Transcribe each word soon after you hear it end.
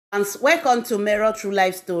And welcome to Mero True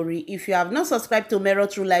Life Story. If you have not subscribed to Mero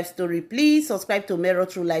True Life Story, please subscribe to Mero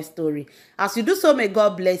True Life Story. As you do so, may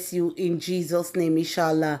God bless you in Jesus' name,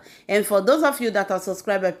 inshallah. And for those of you that are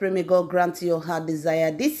subscribed, I pray may God grant you your heart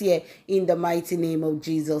desire this year in the mighty name of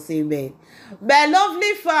Jesus. Amen. My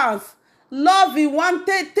lovely fans, love you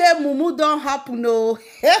wanted mumu don't happen. No.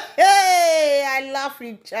 Hey, I laugh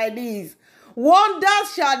in Chinese.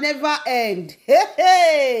 Wonders shall never end.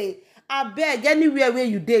 Hey. Abeg, anywhere where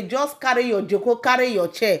you dey, just carry your joko, carry your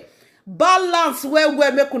chair. Balance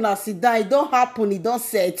well, make una sit down. It don't happen, it don't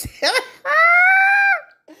set.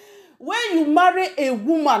 When you marry a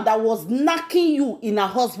woman that was knocking you in her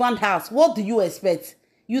husband's house, what do you expect?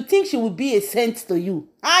 You think she will be a saint to you?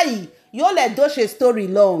 Aye, Yul Edochie story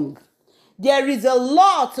long. There is a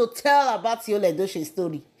lot to tell about Yul Edochie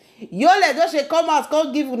story. Yul Edochie come out,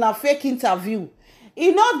 come give una fake interview.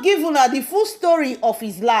 He not give una the full story of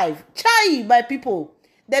his life. Chai, my people.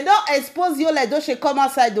 They don't expose Yul Edochie come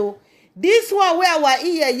outside though. This one where our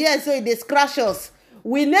ear, so they scratch us.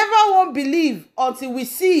 We never won't believe until we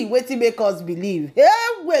see what he make us believe. Hey,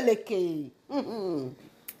 well, okay.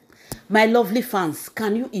 My lovely fans,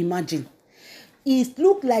 can you imagine? It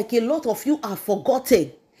look like a lot of you have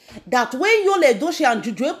forgotten that when Yul Edochie and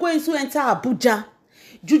Judy enter Abuja,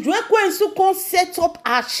 Judy come set up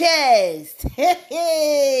her chest.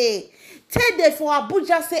 Hey. Tell them for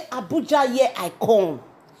Abuja, say Abuja, here I come.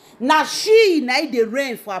 Now she the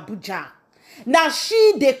reign for Abuja. Now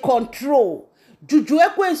she the control. Judy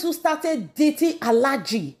started dating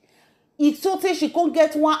Alhaji. It thought she can't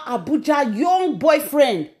get one Abuja young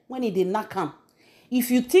boyfriend when he did not come.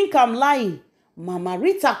 If you think I'm lying, Mama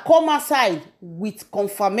Rita come aside with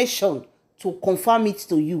confirmation to confirm it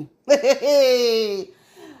to you.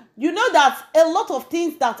 You know that a lot of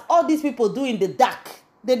things that all these people do in the dark,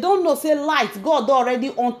 they don't know, say light, God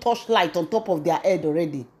already untouched light on top of their head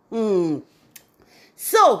already.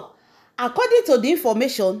 So, according to the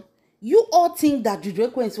information, you all think that Judy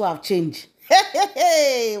will have changed.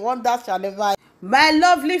 Wonders shall never end. My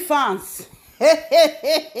lovely fans,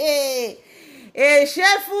 a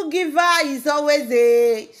cheerful giver is always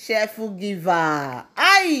a cheerful giver.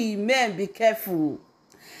 Aye, men, be careful.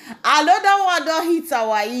 Another one don't hit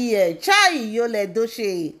our ear. Chai, Yul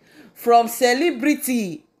Edochie. From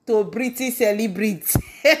celebrity to British celebrity.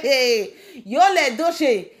 Yul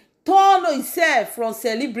Edochie turn himself from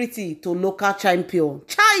celebrity to local champion.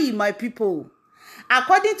 Chai, my people.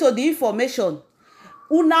 According to the information,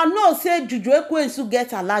 una know say Judy get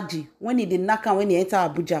Alhaji when he did knock when he enter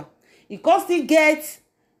Abuja. He can still get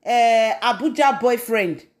Abuja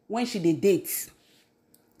boyfriend when she dey date.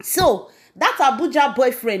 So that Abuja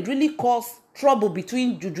boyfriend really caused trouble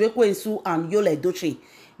between Judy and Yul Edochie.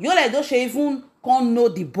 Yul Edochie even can't know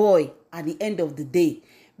the boy at the end of the day.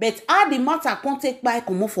 But how the matter can't take by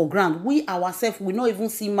come for ground, we ourselves we not even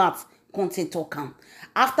see math can't take talk am.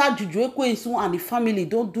 After Judy and the family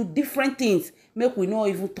don't do different things, make we not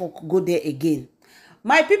even talk go there again.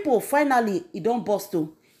 My people, finally, it don't bust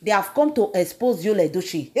to. They have come to expose Yul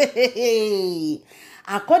Edochie.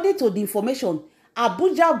 According to the information,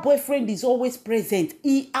 Abuja boyfriend is always present.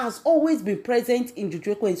 He has always been present in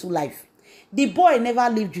Judy life. The boy never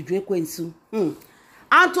leave Judy.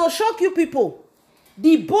 And to shock you people,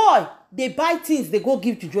 the boy, they buy things, they go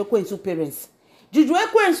give Judy parents. Judy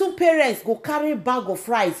parents go carry bag of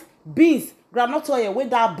rice, beans, groundnut oil with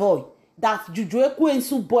that boy that Judy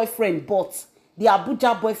boyfriend bought. The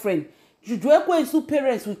Abuja boyfriend. Judy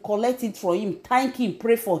parents will collect it from him, thank him,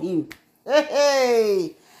 pray for him.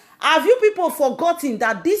 Hey. Have you people forgotten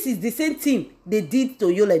that this is the same thing they did to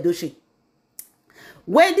Yul Edochie?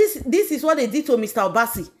 When this is what they did to Mr.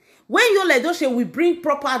 Obasi. When Yul Edochie will bring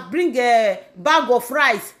a bag of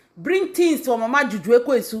rice, bring things to Mama Judy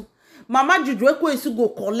Mama Judy go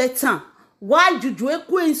collect am. While Judy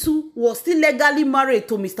was still legally married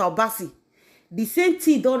to Mr. Obasi. The same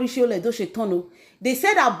thing don't reach Yul Edochie tunnel. They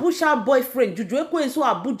said Abuja boyfriend, Judy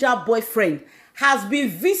Abuja boyfriend, has been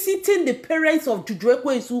visiting the parents of Judy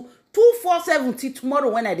 247 till tomorrow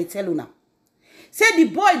when I tell you now. Say the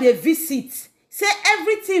boy they visit. Say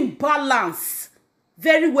everything balance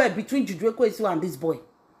very well between Judy and this boy.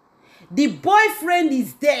 The boyfriend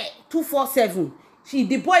is there 247.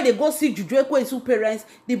 The boy they go see Judy parents.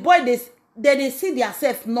 The boy they see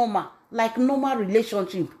themselves normal, like normal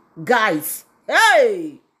relationship. Guys,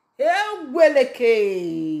 hey, the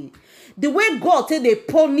way God say they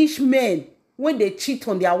punish men when they cheat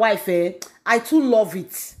on their wife, I too love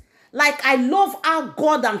it. Like I love how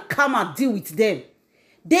God and karma deal with them.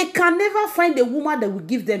 They can never find a woman that will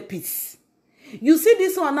give them peace. You see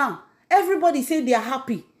this one now. Everybody say they are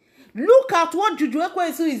happy. Look at what Judy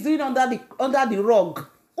is doing under the rug.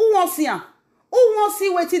 Who Who wants see am? Who wants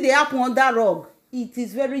see wetin dey happen under rug? It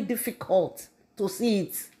is very difficult to see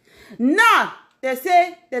it. Now, they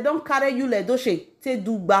say they don't carry Yul Edochie take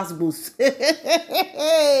do gbasgbos.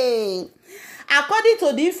 According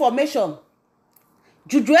to the information,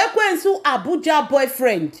 Judy Ekwensu Abuja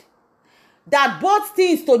boyfriend that bought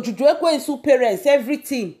things to Judy Ekwensu parents,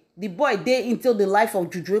 everything. The boy dey into the life of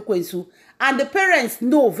Judy Ekwensu, and the parents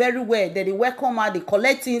know very well that they welcome her, they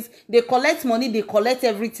collect things, they collect money, they collect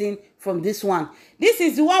everything from this one. This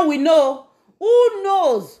is the one we know. Who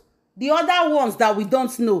knows the other ones that we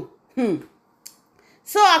don't know?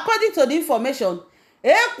 So according to the information,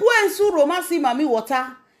 Ekwensu Romancy Mami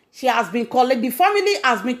Water, she has been the family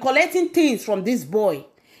has been collecting things from this boy.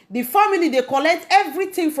 The family, they collect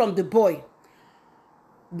everything from the boy.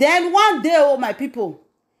 Then one day, oh my people,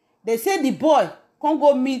 they say the boy come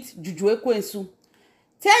go meet Judy Ekwensu.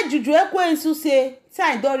 Tell Judy Ekwensu say,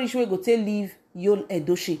 time don reach wey go take leave Yul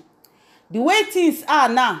Edochie. The way things are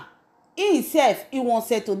now, he himself, he won't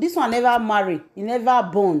settle. This one never marry, he never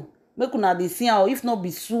born. Make una dey see am, if not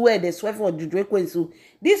be swear, they swear for Judy Ekwensu.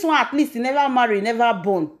 This one at least he never marry, he never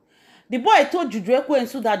born. The boy told Judy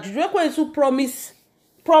Ekwensu that Judy Ekwensu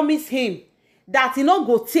promise him that he no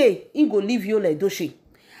go take, he go leave Yul Edochie.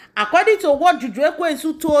 According to what Judy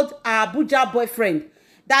Ekwensu told her Abuja boyfriend,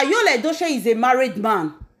 that Yul Edochie is a married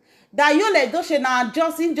man. That Yul Edochie now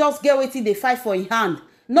just get wetin dey fight for his hand.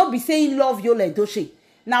 Not be saying love Yul Edochie.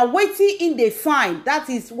 Now waiting in the find, that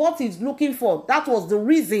is what he's looking for. That was the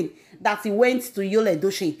reason that he went to Yul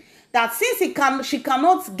Edochie. That since she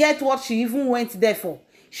cannot get what she even went there for,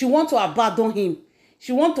 she want to abandon him.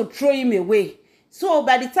 She want to throw him away. So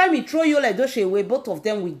by the time he throw Yul Edochie away, both of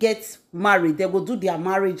them will get married. They will do their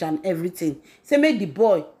marriage and everything. Say make the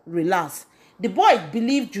boy relax. The boy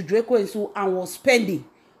believed Judy Ekwensu and was spending.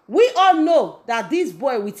 We all know that this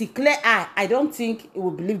boy with a clear eye, I don't think he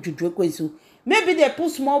will believe Judy Ekwensu. Maybe they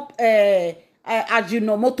put small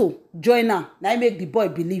Ajinomoto joiner. Now make the boy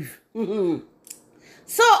believe.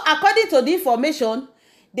 So according to the information,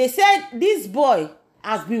 they said this boy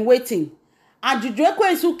has been waiting. And Judy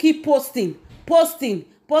Ekwensu keep posting.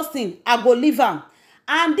 I go leave am.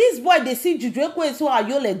 And this boy, they see Judy Ekwensu and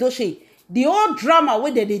Yul Edochie, the whole drama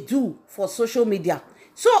wey they do for social media.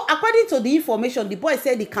 So according to the information, the boy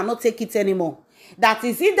said he cannot take it anymore. That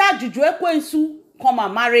is either Judy Ekwensu come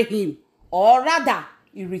and marry him, or rather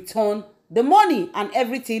he return the money and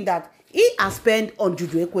everything that he has spent on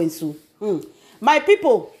Judy Ekwensu. My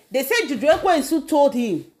people, they say Judy Ekwensu told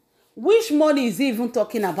him, which money is he even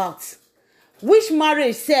talking about? Which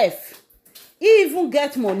marriage sef? He even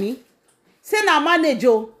get money. Say na manage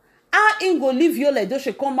o. How he go leave Yul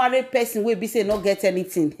Edochie come marry person wey be say not get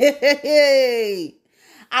anything?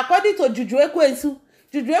 According to Judy Ekwensu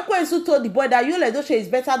told the boy that Yul Edochie is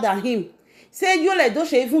better than him. Say Yul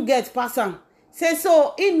Edochie even get pass am. Say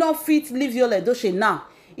so he not fit leave Yul Edochie now.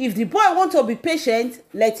 If the boy want to be patient,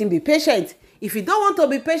 let him be patient. If he don't want to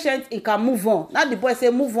be patient, he can move on. Now the boy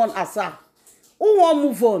say move on asa. Who want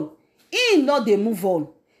move on? He not dey move on.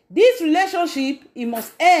 This relationship, it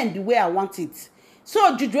must end the way I want it.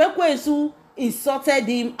 So Judy Ekwensu insulted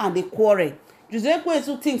him and they quarrel. Judy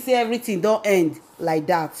Ekwensu thinks everything don't end like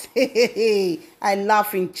that. I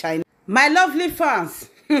laugh in China. My lovely fans.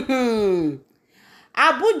 Judy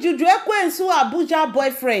Ekwensu Abuja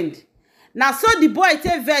boyfriend. Now so the boy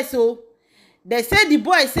take vessel. They said the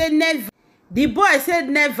boy said never. The boy said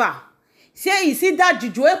never. Say he see that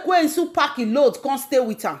Judy Ekwensu pack a load, can't stay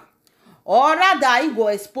with her. Or rather, he go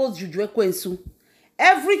expose Judy Ekwensu.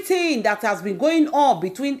 Everything that has been going on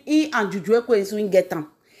between he and Judy Ekwensu in get am.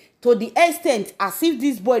 To the extent as if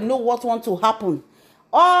this boy know what want to happen.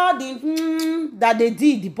 All the that they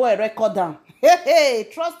did, the boy record down.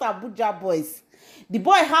 Trust Abuja boys. The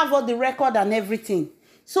boy have all the record and everything.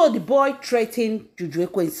 So the boy threatened Judy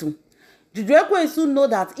Ekwensu. Judy Ekwensu know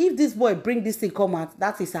that if this boy bring this thing come out,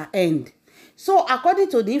 that is her end. So according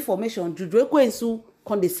to the information, Judy Ekwensu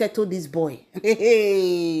can they settle this boy.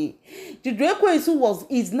 Judy Ekwensu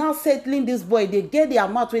is now settling this boy. They get the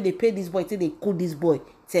amount where they pay this boy till they cool this boy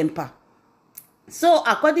temper. So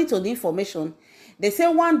according to the information, they say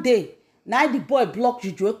one day, now the boy block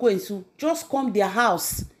Judy Ekwensu, just come their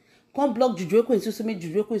house, come block Judy Ekwensu, so make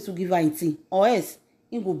Judy Ekwensu give her anything, or else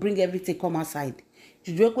he will bring everything come outside.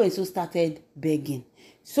 Judy Ekwensu started begging.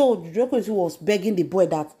 So Judy Ekwensu was begging the boy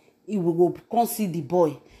that he will go come see the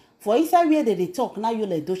boy. For inside where they talk, now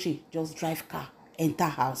Yul Edochie just drive car, enter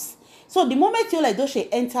house. So the moment Yul Edochie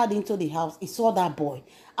entered into the house, he saw that boy.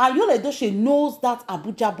 And Yul Edochie knows that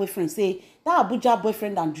Abuja boyfriend. Say that Abuja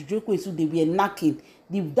boyfriend and Judy Ekwensu, they were knocking.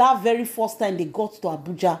 That very first time they got to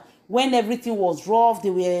Abuja, when everything was rough,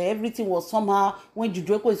 everything was somehow, when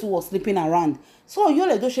Judy Ekwensu was sleeping around. So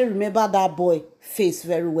Yul Edochie remember that boy face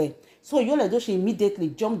very well. So Yul Edochie immediately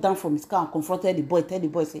jumped down from his car and confronted the boy, tell the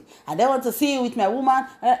boy, say, I don't want to see you with my woman.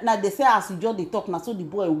 Now they say as he just dey talk, now so the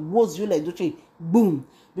boy was Yul Edochie, boom.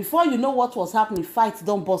 Before you know what was happening, fight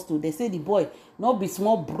don't burst to. They say the boy, not be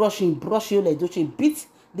small brush Yul Edochie, beat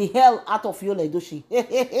the hell out of Yul Edochie.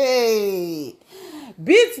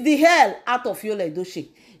 Beat the hell out of Yul Edochie.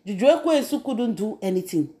 Judy Ekwensu couldn't do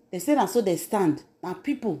anything. They say and so they stand. Now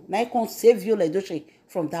people, now can't save Yul Edochie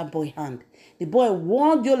from that boy hand. The boy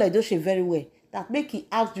warned Yul Edochie very well that make he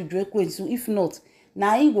ask Judy Ekwensu. If not,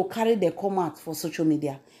 now he go carry their come out for social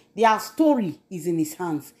media. Their story is in his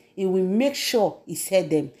hands. He will make sure he said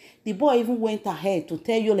them. The boy even went ahead to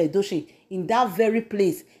tell Yul Edochie in that very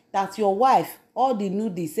place that your wife, all the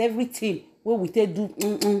nudies, everything wey we take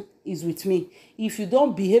do is with me. If you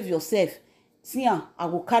don't behave yourself, see I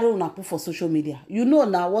go carry una put for social media. You know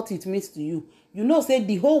now what it means to you. You know, say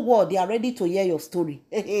the whole world, they are ready to hear your story.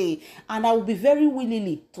 And I will be very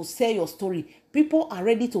willingly to sell your story. People are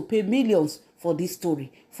ready to pay millions for this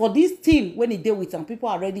story. For this thing, when they deal with them, people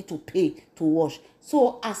are ready to pay to watch.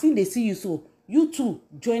 So, as soon they see you, so you too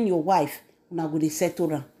join your wife. Now go dey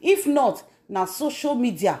settle am. If not, now social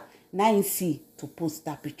media, now you see to post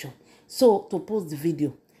that picture. So, to post the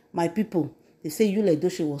video, my people, they say Yul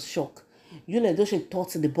Edochie was shocked. Yul Edochie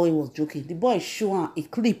thought the boy was joking. The boy showed her a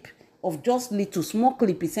clip of just little, small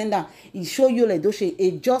clip. He sent her, he showed Yul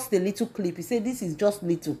Edochie just a little clip. He said, this is just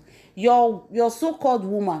little. Your so-called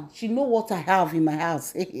woman, she know what I have in my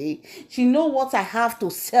house. She know what I have to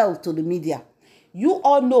sell to the media. You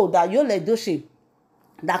all know that Yul Edochie,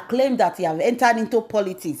 that claimed that he have entered into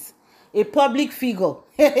politics, a public figure.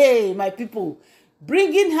 My people,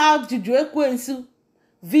 bringing out Judy Ekwensu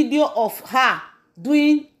video of her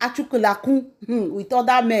doing achukulakun with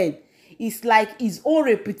other men. It's like his own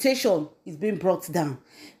reputation is being brought down.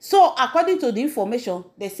 So, according to the information,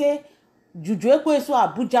 they say Judy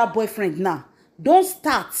Ekwensu Abuja boyfriend now don't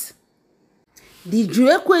start. The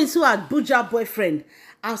Judy Ekwensu Abuja boyfriend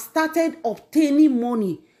has started obtaining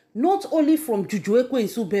money not only from Judy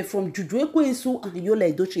Ekwensu but from Judy Ekwensu and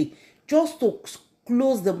Yul Edochie just to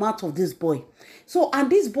close the mouth of this boy. So, and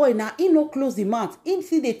this boy now, he no close the mouth. He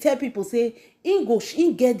see they tell people say,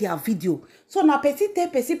 he get their video. So now person tell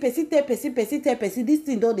person, this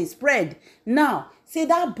thing don't they spread. Now, say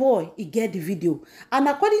that boy, he get the video. And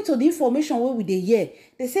according to the information where we dey hear,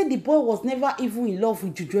 they said the boy was never even in love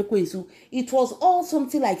with Judy Ekwensu. It was all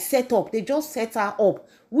something like set up. They just set her up,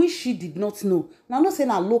 which she did not know. Now, not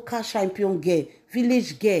saying a local champion girl,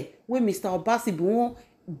 village girl, where Mr. Obasi won't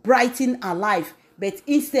brighten her life. But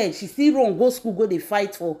instead, she still run, go school, go they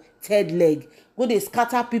fight for third leg. Go they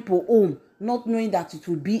scatter people home, not knowing that it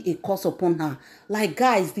will be a curse upon her. Like,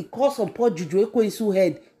 guys, the curse upon Judy Ekwensu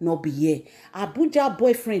head not be here. Abuja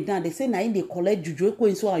boyfriend now, they say now they collect Judy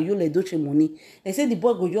Ekwensu and Yul Edochie money. They say the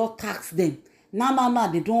boy go just tax them. Now,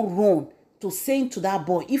 they don't run to saying to that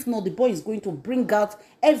boy. If not, the boy is going to bring out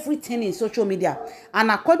everything in social media.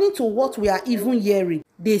 And according to what we are even hearing,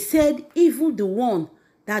 they said even the one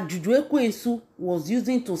that Judy Ekwensu was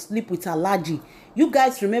using to sleep with Alhaji. You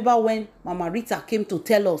guys remember when Mama Rita came to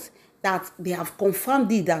tell us that they have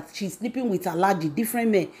confirmed it, that she's sleeping with Alhaji,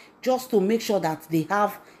 different men, just to make sure that they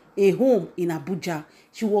have a home in Abuja.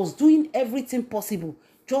 She was doing everything possible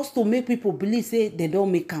just to make people believe, say, they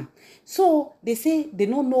don't make them. So, they say they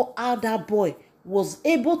don't know how that boy was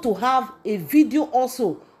able to have a video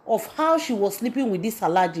also of how she was sleeping with this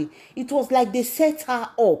Alhaji. It was like they set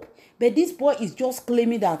her up. But this boy is just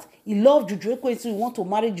claiming that he loved Judy Ekwensu, he want to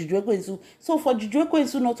marry Judy Ekwensu. So for Judy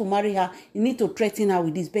Ekwensu not to marry her, you need to threaten her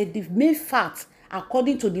with this. But the main fact,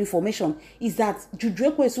 according to the information, is that Judy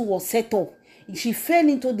Ekwensu was set up. She fell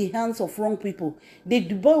into the hands of wrong people. The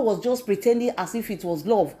boy was just pretending as if it was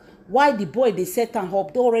love. Why the boy, they set her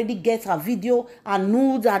up, they already get her video and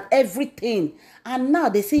nudes and everything. And now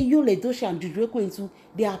they say Yul Edochie and Judy Ekwensu,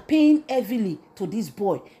 they are paying heavily to this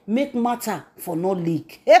boy. Make matter for no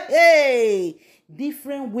leak. Hey!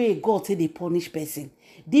 Different way God say they punish person.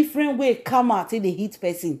 Different way karma say they hit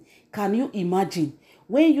person. Can you imagine?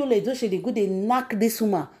 When Yul Edochie, they go, they knock this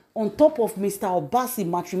woman on top of Mr. Obasi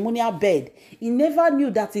matrimonial bed. He never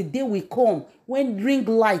knew that a day will come when ring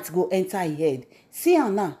lights go enter her head. See her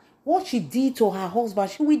now. What she did to her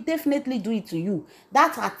husband, she will definitely do it to you.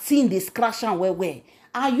 That's her thing, they scratch and where.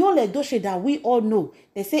 And Yul Edochie that we all know,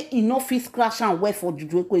 they say enough is scratch and where for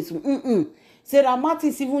Judy Ekwensu. Sarah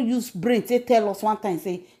Martins even used brain to tell us one time,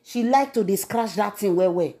 say she like to scratch that thing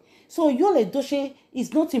where. So Yul Edochie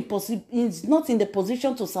is not in the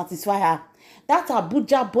position to satisfy her. That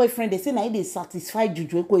Abuja boyfriend, they say now they satisfy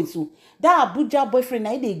Juju Ekwensu. That Abuja boyfriend,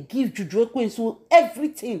 now they give Juju Ekwensu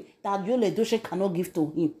everything that Yul Edochie cannot give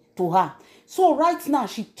to her. So right now,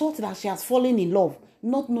 she thought that she has fallen in love,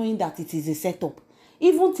 not knowing that it is a setup.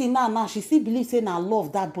 Even till now, she still believes saying I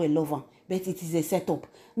love that boy, love her, but it is a setup.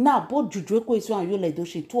 Now, both Juju Ekwensu and Yul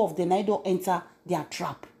Edochie, two of them, now don't enter their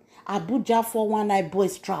trap. Abuja 419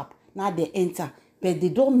 boys trap. Now they enter, but they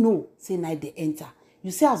don't know. Say now they enter.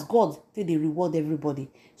 You see, as God, say they reward everybody.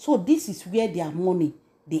 So this is where their money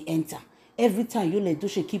they enter. Every time Yul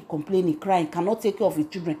Edochie keep complaining, crying, cannot take care of his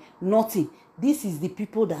children, nothing. This is the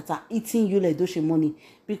people that are eating Yul Edochie money.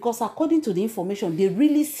 Because according to the information, they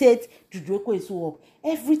really set Juju Ekwensu up.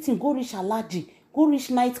 Everything go reach Alaji, go reach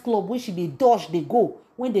nightclub, where she they dodge, they go.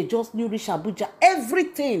 When they just new reach Abuja,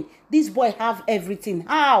 everything. This boy have everything.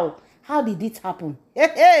 How? How did it happen?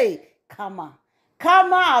 Hey, Karma.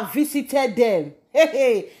 Karma visited them.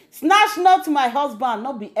 Hey, snatch not my husband,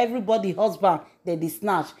 not be everybody husband that they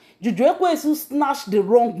snatch. Juju Ekwensu snatched the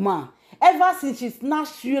wrong man. Ever since she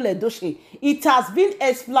snatched Yul Edochie, it has been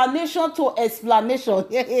explanation to explanation.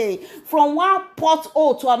 From one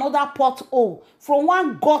pothole to another pothole, from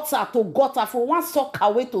one gutter to gutter, from one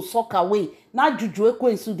sockaway to sockaway. Now Juju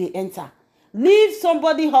Ekwensu they enter. Leave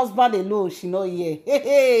somebody husband alone, she no here.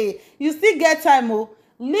 You still get time, oh.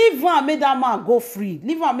 Leave her and make that man go free.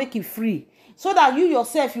 Leave her and make it free. So that you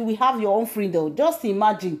yourself, you will have your own freedom. Just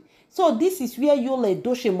imagine. So this is where Yul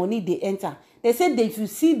Edochie money they enter. They say that if you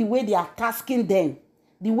see the way they are tasking them,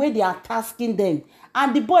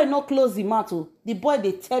 and the boy not close the mouth, the boy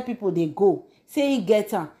they tell people they go, say he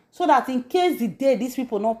get her. So that in case the day these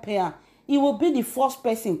people not pay her, he will be the first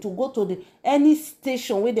person to go to any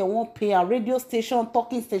station where they won't pay her, radio station,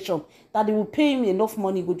 talking station, that they will pay him enough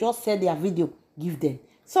money, go just sell their video, give them.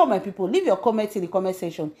 So my people, leave your comments in the comment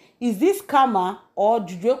section. Is this karma or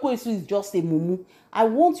Juju Ekwensu is just a mumu? I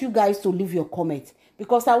want you guys to leave your comments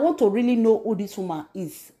because I want to really know who this woman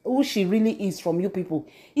is, who she really is from you people.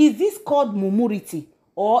 Is this called mumurity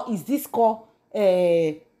or is this called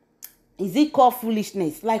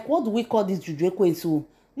foolishness? Like, what do we call this Juju Ekwensu?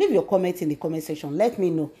 Leave your comments in the comment section. Let me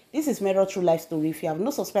know. This is Mero True Life Story. If you have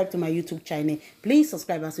not subscribed to my YouTube channel, please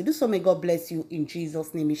subscribe. As you do so, may God bless you in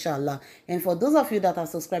Jesus' name, inshallah. And for those of you that have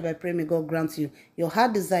subscribed, I pray may God grant you your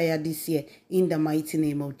heart desire this year in the mighty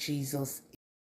name of Jesus.